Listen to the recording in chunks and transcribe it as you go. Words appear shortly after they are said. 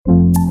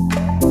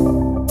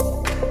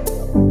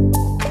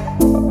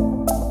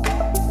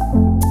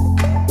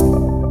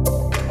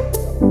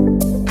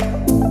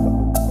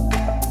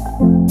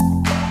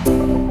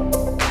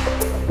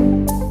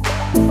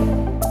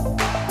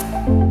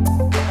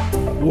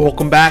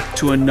Welcome back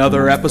to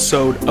another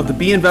episode of the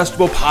Be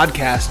Investable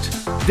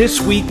podcast. This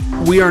week,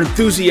 we are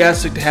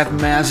enthusiastic to have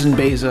Mazen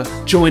Baisa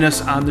join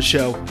us on the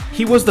show.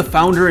 He was the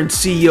founder and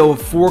CEO of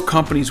 4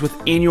 companies with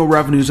annual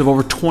revenues of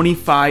over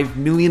 $25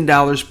 million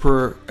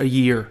per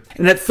year.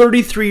 And at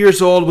 33 years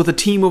old, with a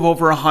team of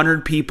over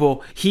 100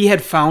 people, he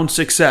had found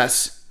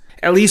success,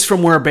 at least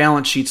from where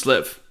balance sheets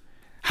live.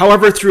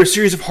 However, through a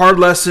series of hard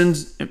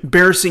lessons,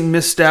 embarrassing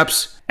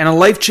missteps, and a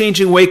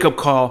life-changing wake-up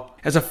call,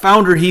 as a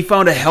founder, he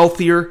found a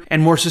healthier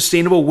and more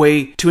sustainable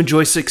way to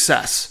enjoy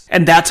success.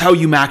 And that's how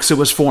YOUMAXA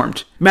was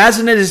formed.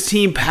 Mazen and his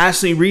team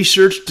passionately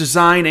research,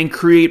 design, and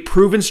create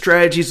proven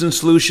strategies and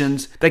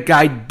solutions that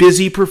guide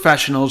busy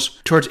professionals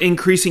towards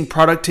increasing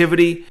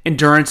productivity,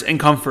 endurance,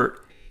 and comfort.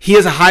 He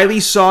is a highly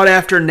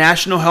sought-after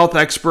national health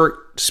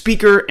expert,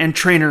 speaker, and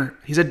trainer.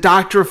 He's a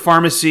doctor of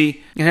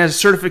pharmacy and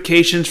has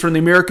certifications from the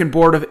American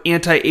Board of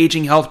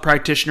Anti-Aging Health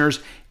Practitioners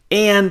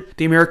and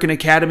the American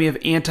Academy of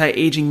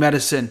Anti-Aging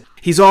Medicine.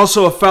 He's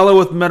also a fellow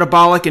with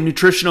metabolic and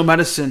nutritional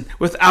medicine.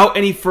 Without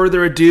any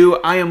further ado,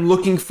 I am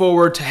looking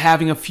forward to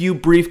having a few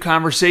brief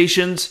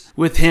conversations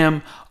with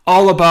him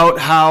all about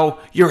how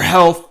your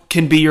health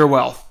can be your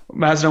wealth.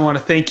 Mazen, I want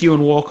to thank you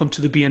and welcome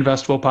to the Be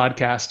Investable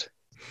podcast.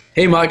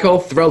 Hey, Michael.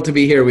 Thrilled to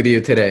be here with you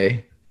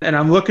today. And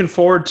I'm looking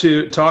forward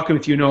to talking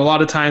with you. You know, a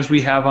lot of times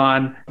we have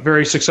on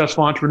very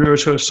successful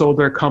entrepreneurs who have sold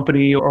their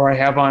company, or I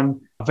have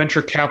on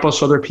venture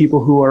capitalists, other people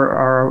who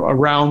are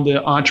around the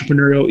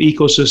entrepreneurial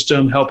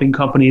ecosystem, helping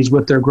companies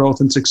with their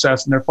growth and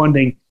success and their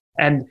funding.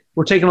 And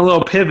we're taking a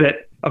little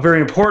pivot, a very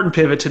important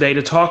pivot today,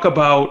 to talk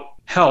about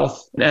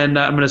health. And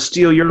I'm going to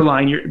steal your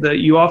line.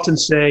 You often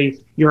say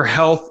your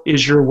health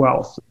is your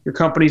wealth. Your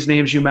company's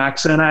name is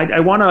YOUMAXA. And I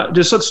want to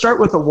let's start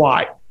with the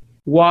why.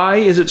 Why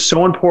is it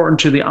so important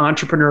to the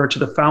entrepreneur, to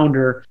the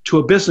founder, to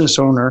a business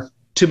owner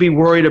to be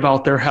worried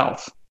about their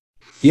health?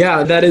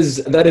 Yeah, that is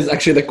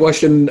actually the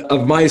question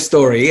of my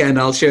story, and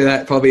I'll share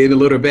that probably in a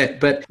little bit.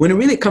 But when it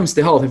really comes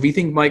to health, if you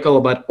think, Michael,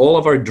 about all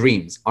of our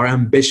dreams, our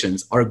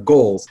ambitions, our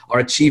goals, our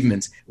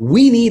achievements,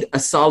 we need a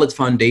solid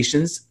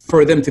foundations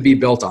for them to be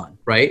built on,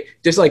 right?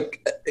 Just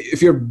like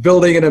if you're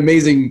building an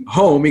amazing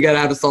home, you got to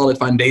have a solid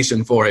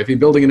foundation for it. If you're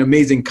building an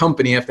amazing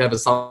company, you have to have a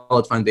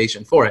solid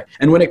foundation for it.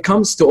 And when it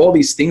comes to all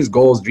these things,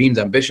 goals, dreams,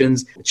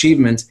 ambitions,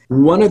 achievements,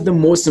 one of the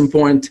most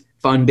important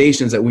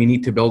foundations that we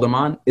need to build them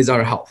on is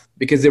our health.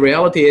 Because the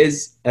reality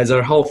is, as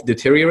our health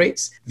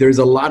deteriorates, there's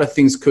a lot of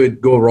things could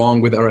go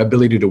wrong with our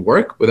ability to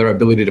work, with our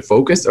ability to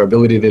focus, our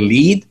ability to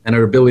lead, and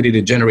our ability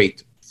to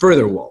generate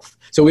further wealth.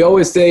 So we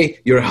always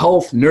say your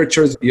health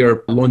nurtures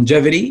your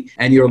longevity,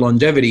 and your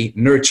longevity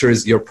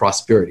nurtures your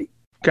prosperity.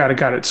 Got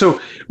it.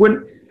 So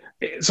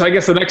I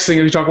guess the next thing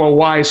is we talk about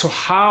why. So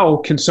how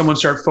can someone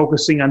start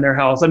focusing on their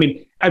health? I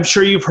mean, I'm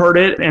sure you've heard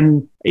it.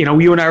 And, you know,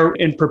 you and I,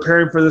 in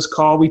preparing for this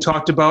call, we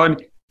talked about,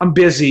 and I'm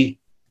busy.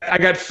 I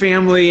got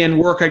family and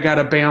work I got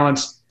to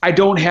balance. I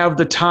don't have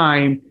the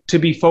time to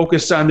be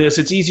focused on this.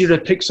 It's easier to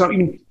pick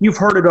something. You've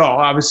heard it all,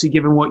 obviously,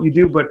 given what you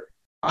do. But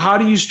how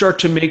do you start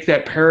to make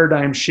that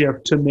paradigm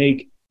shift to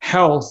make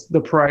health the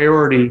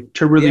priority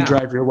to really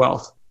drive your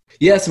wealth?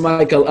 Yes,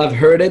 Michael, I've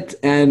heard it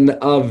and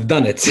I've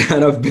done it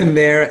and I've been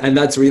there. And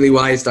that's really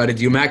why I started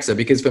YOUMAXA,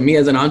 because for me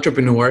as an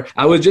entrepreneur,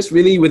 I was just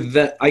really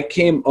I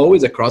came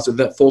always across with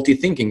that faulty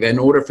thinking that in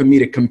order for me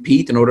to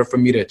compete, in order for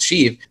me to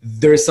achieve,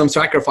 there's some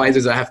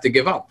sacrifices I have to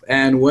give up.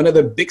 And one of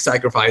the big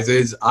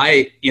sacrifices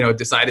I,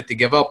 decided to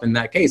give up in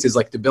that case is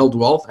like to build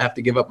wealth, I have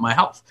to give up my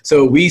health.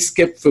 So we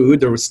skip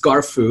food or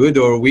scarf food,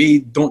 or we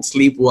don't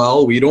sleep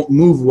well, we don't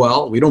move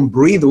well, we don't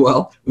breathe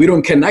well, we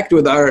don't connect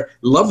with our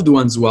loved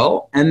ones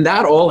well. And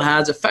that all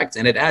has effects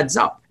and it adds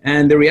up.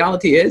 And the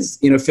reality is,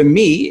 for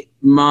me,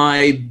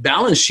 my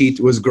balance sheet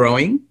was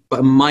growing,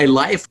 but my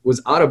life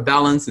was out of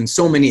balance in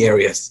so many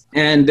areas.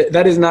 And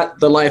that is not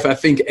the life I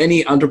think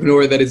any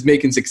entrepreneur that is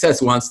making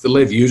success wants to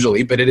live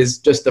usually, but it is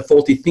just a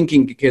faulty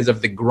thinking because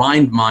of the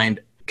grind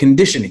mind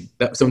conditioning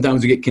that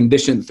sometimes we get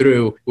conditioned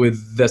through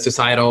with the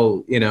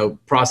societal,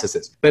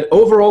 processes. But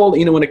overall,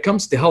 when it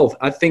comes to health,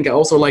 I think I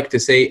also like to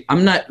say,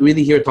 I'm not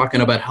really here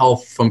talking about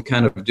health from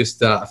kind of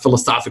just a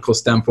philosophical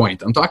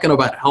standpoint. I'm talking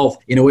about health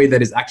in a way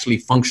that is actually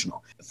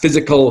functional.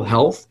 Physical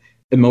health,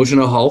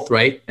 emotional health,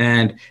 right?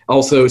 And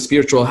also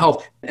spiritual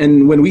health.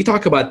 And when we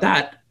talk about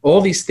that,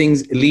 all these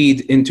things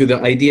lead into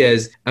the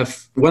ideas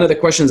of one of the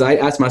questions I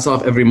ask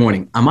myself every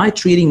morning. Am I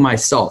treating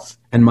myself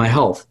and my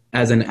health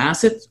as an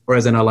asset or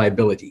as a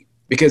liability?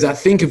 Because I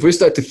think if we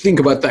start to think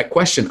about that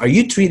question, are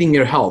you treating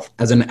your health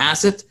as an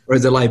asset or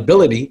as a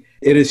liability?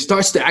 It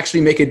starts to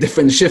actually make a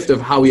different shift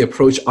of how we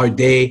approach our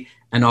day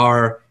and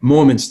our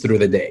moments through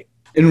the day.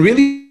 And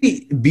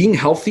really being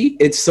healthy,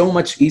 it's so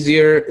much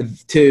easier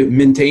to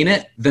maintain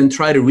it than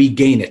try to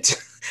regain it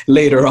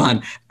later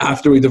on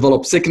after we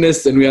develop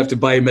sickness and we have to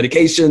buy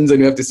medications and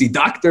we have to see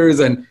doctors.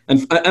 And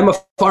I'm a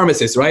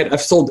pharmacist, right?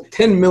 I've sold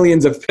 10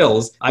 millions of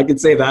pills. I could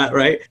say that,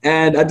 right?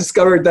 And I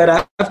discovered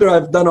that after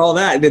I've done all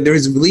that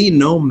there's really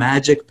no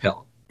magic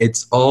pill.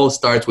 It's all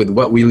starts with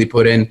what we really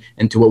put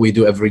into what we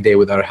do every day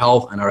with our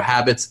health and our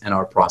habits and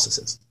our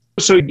processes.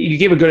 So you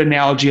gave a good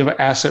analogy of an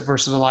asset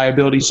versus a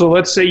liability. So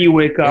let's say you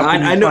wake up.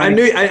 I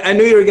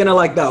knew you were going to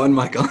like that one,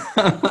 Michael.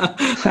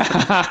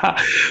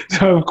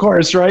 So of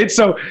course, right?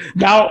 So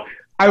now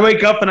I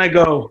wake up and I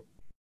go,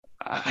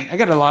 I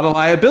got a lot of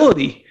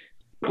liability.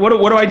 What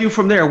do I do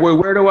from there?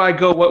 Where do I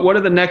go? What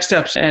are the next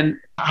steps? And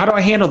how do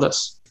I handle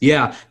this?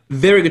 Yeah,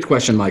 very good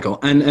question, Michael.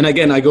 And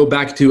again, I go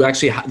back to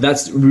actually,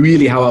 that's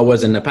really how I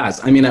was in the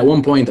past. I mean, at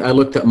one point, I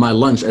looked at my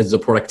lunch as a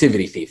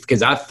productivity thief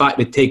because I thought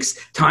it takes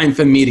time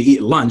for me to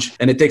eat lunch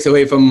and it takes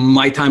away from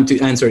my time to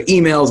answer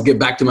emails, get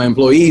back to my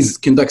employees,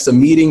 conduct some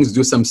meetings,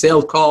 do some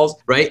sales calls,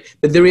 right?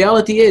 But the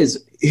reality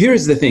is,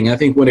 here's the thing. I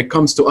think when it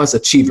comes to us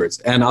achievers,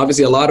 and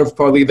obviously a lot of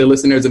probably the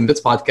listeners in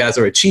this podcast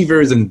are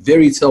achievers and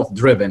very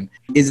self-driven,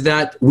 is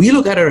that we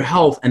look at our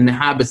health and the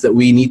habits that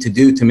we need to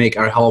do to make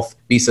our health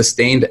be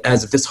sustained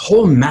as this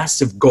whole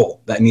massive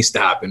goal that needs to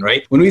happen,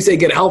 right? When we say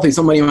get healthy,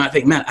 somebody might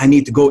think, man, I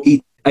need to go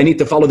eat. I need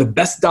to follow the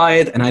best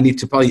diet and I need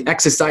to probably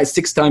exercise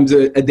 6 times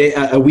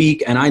a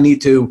week. And I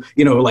need to,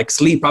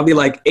 sleep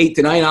probably 8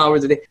 to 9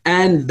 hours a day.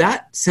 And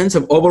that sense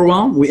of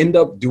overwhelm, we end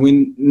up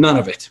doing none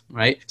of it,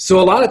 right? So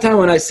a lot of time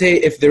when I say,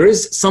 if there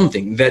is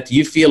something that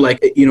you feel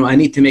like, I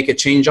need to make a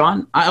change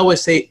on, I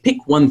always say, pick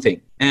one thing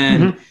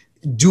and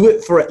do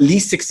it for at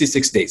least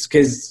 66 days.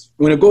 Because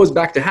when it goes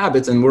back to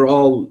habits, and we're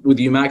all with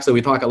YOUMAXA,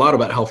 we talk a lot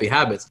about healthy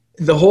habits.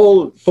 The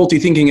whole faulty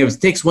thinking of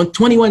it takes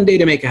 21 days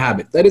to make a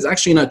habit. That is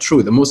actually not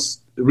true. The most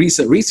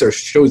recent research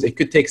shows it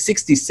could take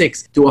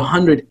 66 to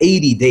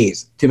 180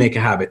 days to make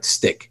a habit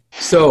stick.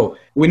 So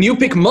when you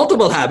pick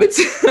multiple habits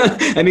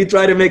and you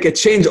try to make a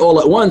change all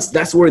at once,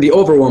 that's where the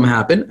overwhelm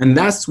happens. And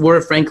that's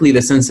where, frankly,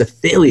 the sense of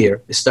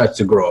failure starts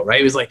to grow,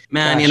 right? It was like,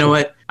 man, You know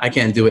what? I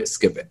can't do it.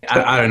 Skip it.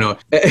 I don't know.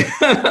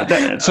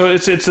 So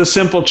it's a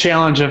simple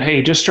challenge of,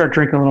 hey, just start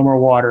drinking a little more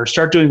water.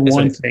 Start doing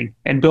one thing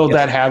and build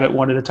that habit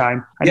one at a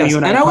time.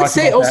 And I would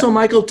say also,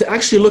 Michael, to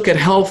actually look at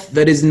health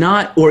that is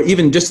not, or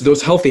even just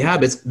those healthy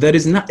habits, that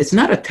is not, it's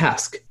not a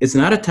task. It's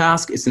not a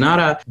task. It's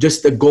not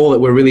just a goal that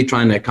we're really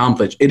trying to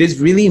accomplish. It is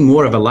really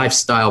more of a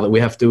lifestyle that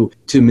we have to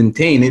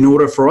maintain in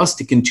order for us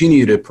to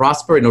continue to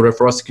prosper, in order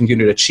for us to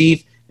continue to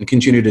achieve and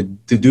continue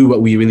to do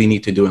what we really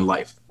need to do in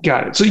life.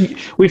 Got it. So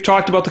we've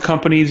talked about the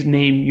company's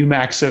name,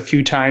 YOUMAXA, a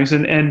few times.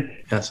 And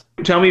yes.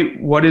 Tell me,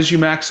 what is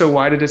YOUMAXA?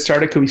 Why did it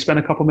start? Could we spend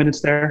a couple minutes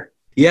there?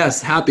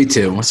 Yes, happy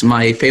to. It's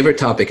my favorite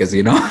topic, as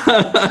you know.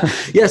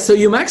 So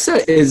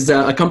YOUMAXA is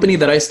a company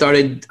that I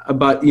started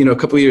about, a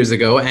couple of years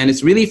ago, and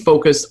it's really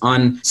focused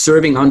on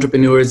serving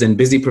entrepreneurs and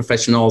busy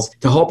professionals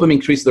to help them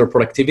increase their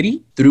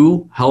productivity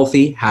through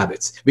healthy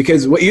habits.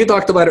 Because what you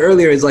talked about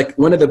earlier is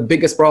one of the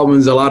biggest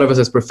problems a lot of us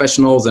as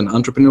professionals and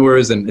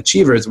entrepreneurs and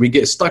achievers, we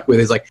get stuck with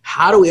is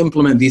how do we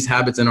implement these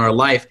habits in our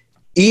life?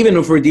 Even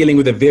if we're dealing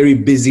with a very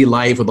busy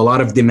life with a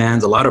lot of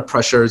demands, a lot of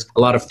pressures,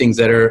 a lot of things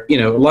that are,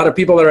 a lot of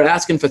people that are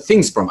asking for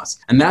things from us.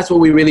 And that's what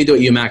we really do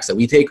at YOUMAXA.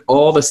 We take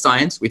all the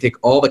science, we take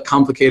all the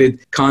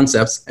complicated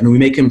concepts, and we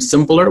make them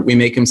simpler, we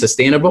make them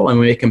sustainable, and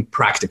we make them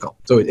practical.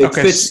 So it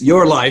fits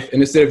your life,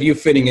 and instead of you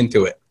fitting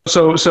into it.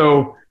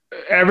 So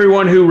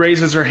everyone who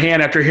raises their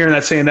hand after hearing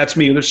that saying, that's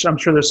me, I'm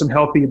sure there's some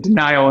healthy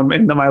denial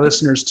in my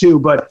listeners too.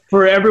 But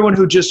for everyone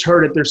who just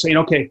heard it, they're saying,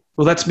 okay,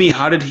 well, that's me.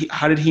 How did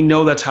he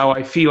know that's how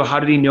I feel? How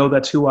did he know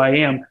that's who I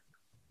am?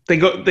 They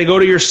go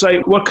to your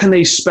site. What can they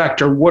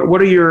expect? Or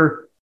what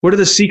are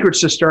the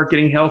secrets to start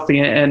getting healthy?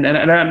 And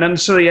I'm not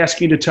necessarily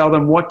asking you to tell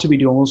them what to be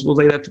doing. We'll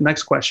lay that to the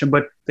next question,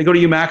 but they go to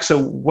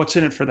YOUMAXA. What's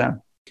in it for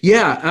them?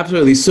 Yeah,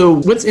 absolutely.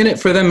 So what's in it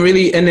for them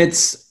really, and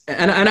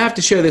I have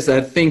to share this.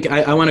 I think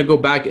I want to go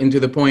back into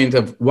the point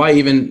of why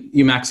even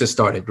YOUMAXA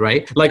started,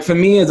 right? For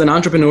me as an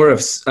entrepreneur,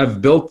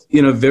 I've built,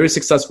 very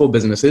successful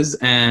businesses,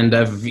 and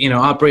I've,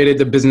 operated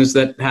a business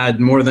that had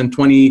more than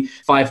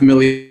 25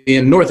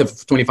 million, north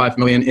of 25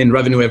 million in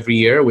revenue every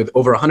year with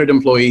over 100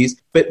 employees.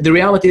 But the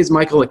reality is,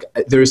 Michael,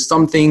 there's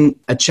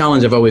a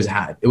challenge I've always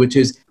had, which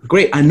is,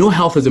 great, I know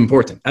health is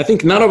important. I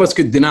think none of us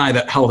could deny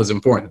that health is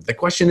important. The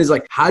question is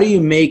how do you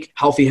make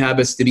healthy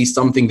habits to be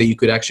something that you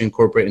could actually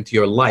incorporate into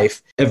your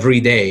life every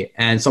day,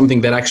 and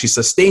something that actually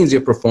sustains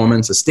your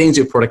performance, sustains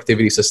your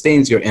productivity,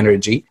 sustains your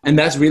energy? And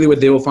that's really what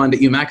they will find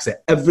at YOUMAXA.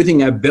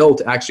 Everything I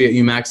built actually at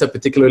YOUMAXA,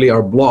 particularly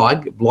our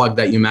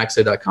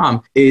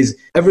blog.youmaxa.com, is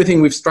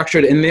everything we've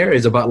structured in there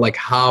is about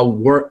how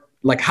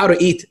to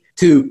eat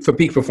for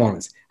peak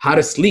performance, how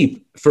to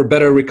sleep for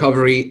better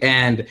recovery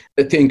and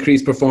to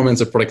increase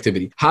performance or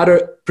productivity, how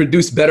to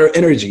produce better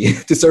energy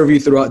to serve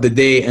you throughout the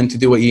day and to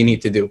do what you need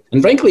to do.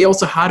 And frankly,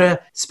 also how to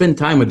spend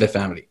time with the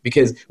family,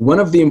 because one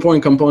of the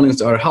important components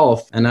to our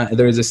health, and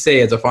there is a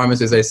say, as a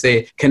pharmacist, I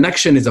say,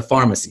 connection is a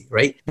pharmacy,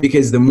 right?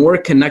 Because the more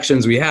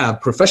connections we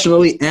have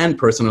professionally and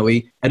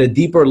personally at a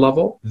deeper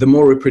level, the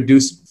more we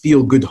produce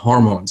feel-good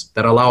hormones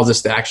that allows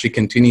us to actually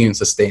continue and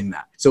sustain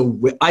that. So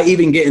I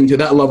even get into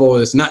that level.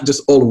 It's not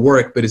just all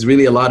work, but it's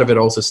really a lot of it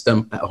also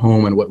stem at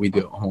home and what we do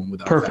at home with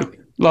our family.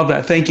 Love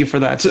that. Thank you for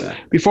that. So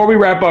before we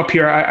wrap up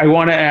here, I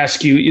want to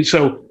ask you,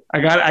 so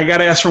I got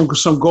to ask from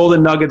some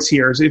golden nuggets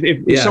here.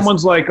 If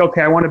someone's like,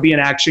 okay, I want to be in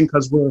action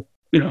because we're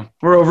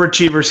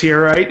overachievers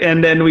here, right?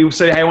 And then we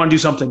say, hey, I want to do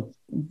something.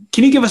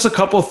 Can you give us a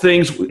couple of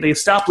things? They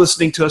stopped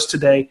listening to us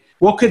today.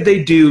 What could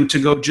they do to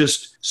go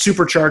just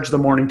supercharge the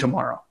morning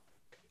tomorrow?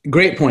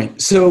 Great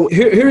point. So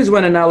here's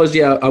one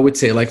analogy I would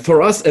say. Like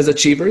for us as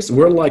achievers,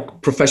 we're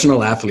like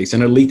professional athletes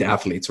and elite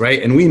athletes,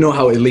 right? And we know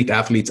how elite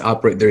athletes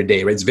operate their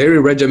day, right? It's very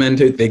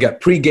regimented. They got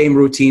pre-game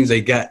routines.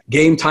 They got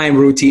game time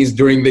routines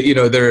during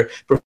their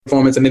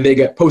performance, and then they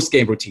get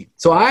post-game routine.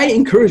 So I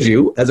encourage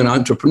you as an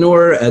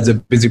entrepreneur, as a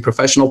busy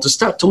professional, to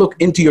start to look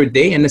into your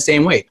day in the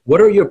same way.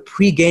 What are your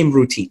pre-game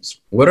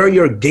routines? What are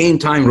your game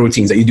time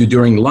routines that you do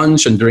during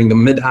lunch and during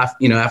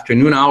the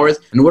afternoon hours?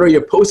 And what are your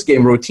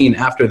post-game routine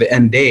after the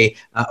end day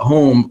at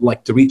home,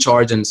 like to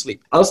recharge and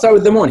sleep? I'll start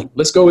with the morning.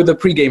 Let's go with the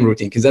pre-game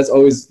routine, because that's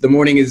always, the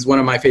morning is one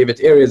of my favorite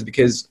areas,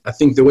 because I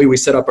think the way we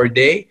set up our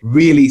day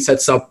really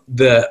sets up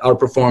our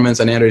performance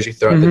and energy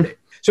throughout the day.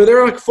 So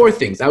there are like 4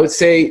 things. I would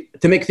say,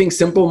 to make things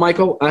simple,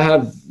 Michael, I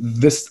have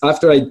this,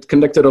 after I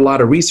conducted a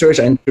lot of research,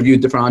 I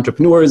interviewed different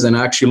entrepreneurs and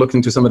actually looked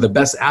into some of the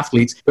best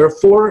athletes. There are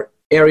 4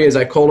 areas,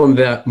 I call them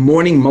the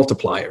morning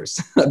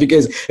multipliers,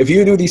 because if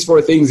you do these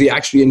 4 things, you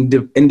actually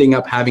ending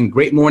up having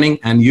great morning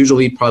and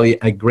usually probably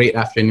a great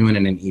afternoon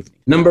and an evening.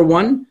 Number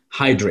 1,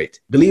 hydrate.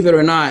 Believe it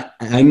or not,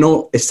 I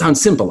know it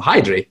sounds simple,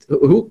 hydrate.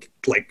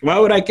 Why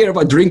would I care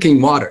about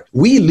drinking water?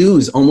 We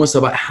lose almost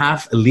about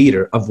half a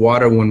liter of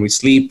water when we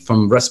sleep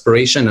from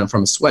respiration and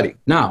from sweating.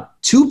 Now,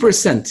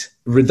 2%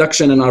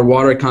 reduction in our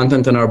water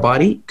content in our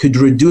body could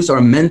reduce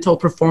our mental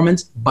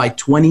performance by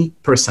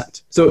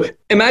 20%. So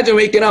imagine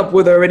waking up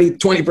with already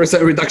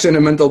 20% reduction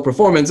in mental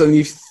performance and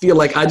you feel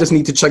like, I just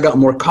need to chug out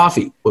more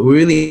coffee. What we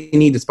really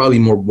need is probably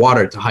more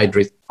water to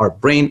hydrate our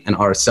brain and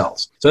our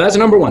cells. So that's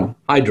number 1,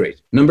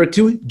 hydrate. Number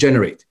 2,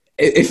 generate.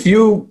 If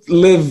you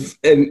live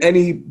in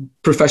any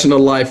professional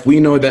life,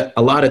 we know that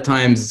a lot of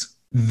times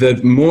the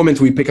moment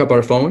we pick up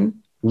our phone,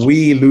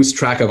 we lose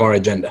track of our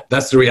agenda.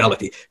 That's the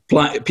reality.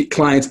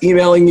 Clients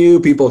emailing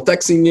you, people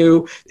texting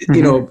you,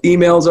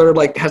 emails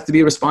are has to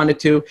be responded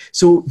to.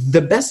 So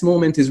the best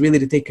moment is really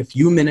to take a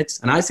few minutes.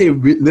 And I say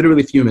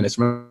literally a few minutes.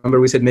 Remember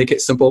we said make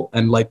it simple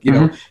and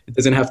it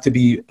doesn't have to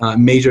be a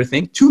major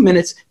thing. 2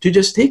 minutes to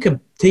just take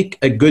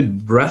a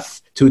good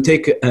breath, to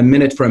take a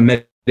minute for a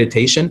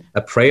meditation,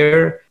 a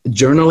prayer,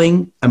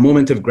 journaling, a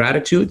moment of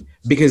gratitude,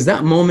 because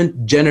that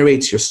moment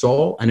generates your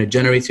soul and it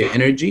generates your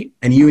energy,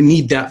 and you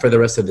need that for the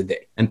rest of the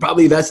day. And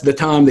probably that's the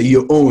time that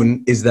you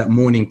own, is that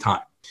morning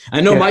time.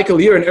 I know,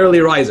 Michael, you're an early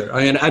riser.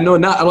 I know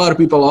not a lot of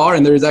people are,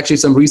 and there's actually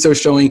some research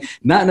showing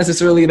not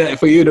necessarily that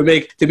for you to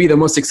be the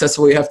most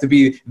successful, you have to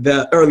be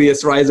the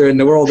earliest riser in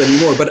the world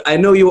anymore, but I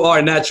know you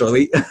are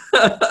naturally.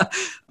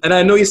 And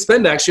I know you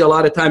spend actually a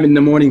lot of time in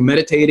the morning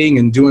meditating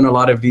and doing a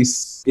lot of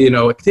these,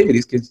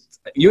 activities, because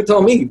you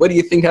tell me, what do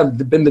you think have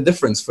been the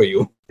difference for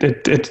you?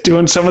 It's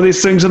doing some of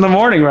these things in the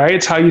morning, right?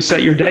 It's how you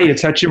set your day. It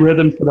sets your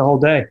rhythm for the whole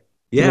day.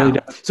 Yeah. Really.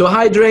 So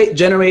hydrate,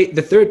 generate.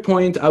 The third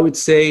point, I would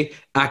say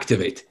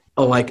activate.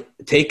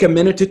 Take a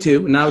minute or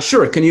 2. Now,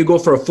 sure, can you go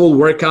for a full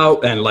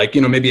workout and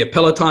maybe a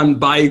Peloton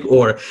bike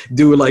or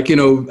do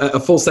a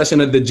full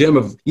session at the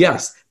gym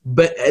yes,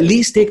 but at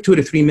least take 2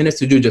 to 3 minutes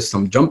to do just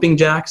some jumping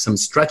jacks, some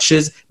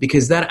stretches,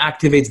 because that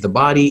activates the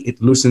body.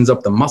 It loosens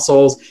up the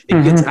muscles.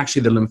 It gets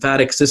actually the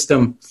lymphatic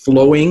system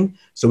flowing.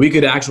 So we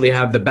could actually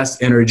have the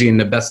best energy and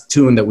the best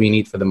tune that we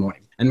need for the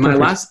morning. And my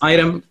last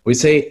item, we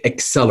say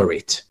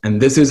accelerate.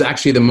 And this is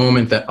actually the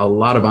moment that a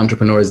lot of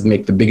entrepreneurs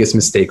make the biggest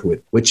mistake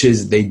with, which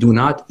is they do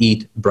not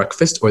eat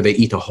breakfast, or they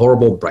eat a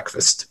horrible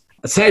breakfast.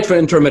 Aside from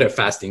intermittent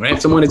fasting, right?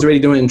 If someone is already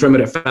doing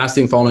intermittent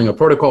fasting, following a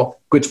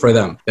protocol, good for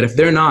them. But if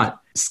they're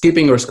not,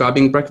 skipping or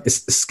scarfing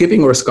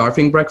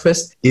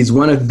breakfast is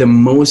one of the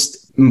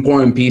most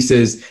important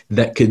pieces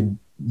that could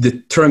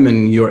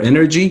determine your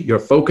energy, your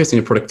focus, and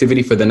your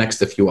productivity for the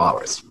next few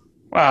hours.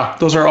 Wow,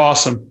 those are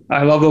awesome.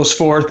 I love those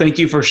 4. Thank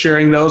you for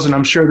sharing those. And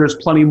I'm sure there's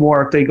plenty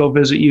more if they go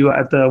visit you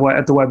at the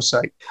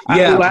website.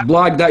 Yeah,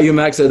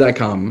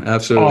 blog.youmxa.com.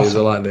 Absolutely. Awesome. There's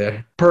a lot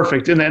there.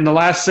 Perfect. And the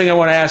last thing I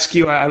want to ask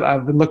you,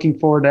 I've been looking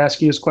forward to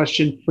asking you this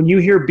question. When you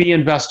hear be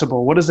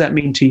investable, what does that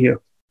mean to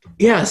you?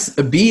 Yes,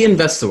 be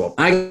investable.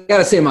 I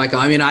gotta say, Michael,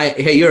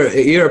 hey,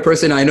 you're a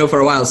person I know for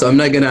a while, so I'm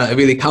not gonna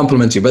really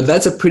compliment you, but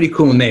that's a pretty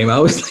cool name. I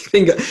always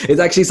think it's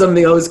actually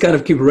something I always kind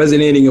of keep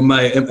resonating in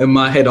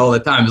my head all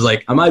the time. It's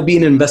like, am I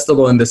being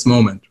investable in this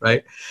moment,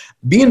 right?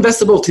 Be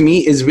investable to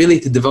me is really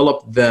to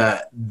develop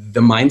the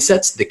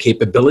mindsets, the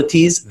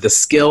capabilities, the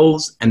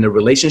skills, and the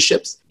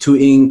relationships to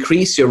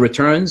increase your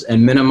returns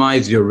and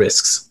minimize your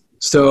risks.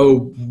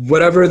 So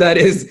whatever that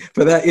is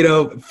for that,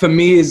 for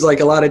me is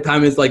a lot of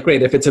time is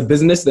great. If it's a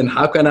business, then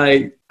how can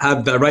I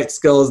have the right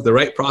skills, the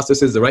right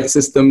processes, the right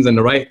systems, and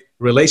the right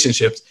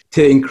relationships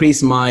to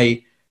increase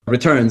my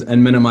returns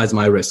and minimize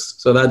my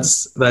risks? So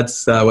that's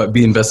what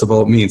be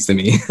investable means to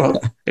me. Well,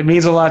 it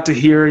means a lot to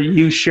hear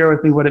you share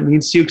with me what it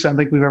means to you, because I don't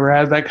think we've ever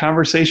had that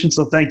conversation.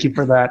 So thank you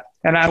for that.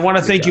 And I want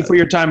to thank you for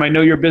your time. I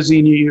know you're busy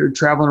and you're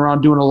traveling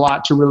around doing a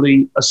lot to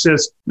really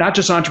assist not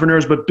just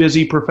entrepreneurs, but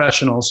busy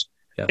professionals.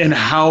 Yes. And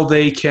how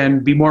they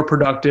can be more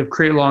productive,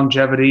 create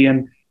longevity,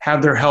 and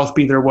have their health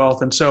be their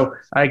wealth. And so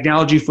I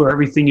acknowledge you for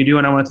everything you do,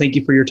 and I want to thank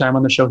you for your time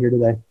on the show here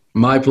today.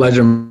 My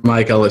pleasure,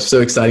 Michael. It's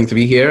so exciting to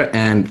be here.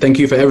 And thank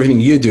you for everything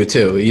you do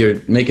too. You're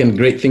making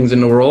great things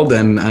in the world,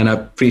 and I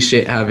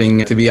appreciate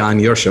having to be on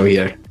your show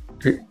here.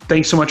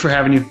 Thanks so much for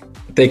having you.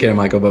 Take care,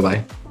 Michael.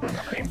 Bye-bye.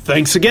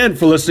 Thanks again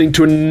for listening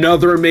to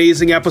another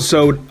amazing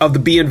episode of the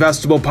Be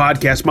Investable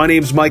podcast. My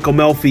name is Michael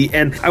Melfi,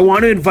 and I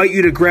want to invite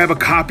you to grab a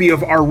copy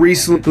of our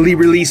recently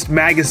released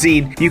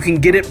magazine. You can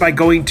get it by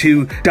going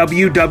to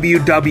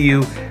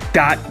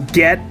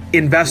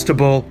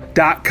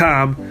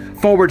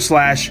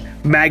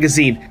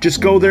www.getinvestable.com/magazine.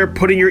 Just go there,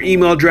 put in your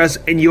email address,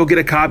 and you'll get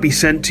a copy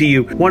sent to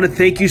you. I want to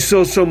thank you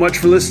so much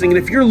for listening. And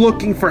if you're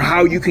looking for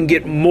how you can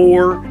get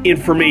more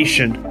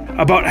information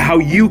about how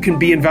you can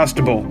be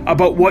investable,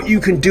 about what you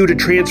can do to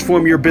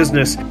transform your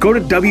business, go to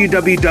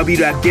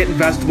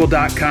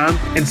www.getinvestable.com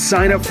and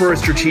sign up for a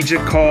strategic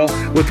call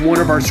with one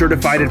of our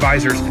certified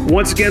advisors.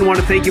 Once again, I want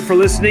to thank you for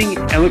listening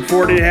and look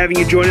forward to having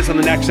you join us on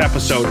the next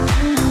episode.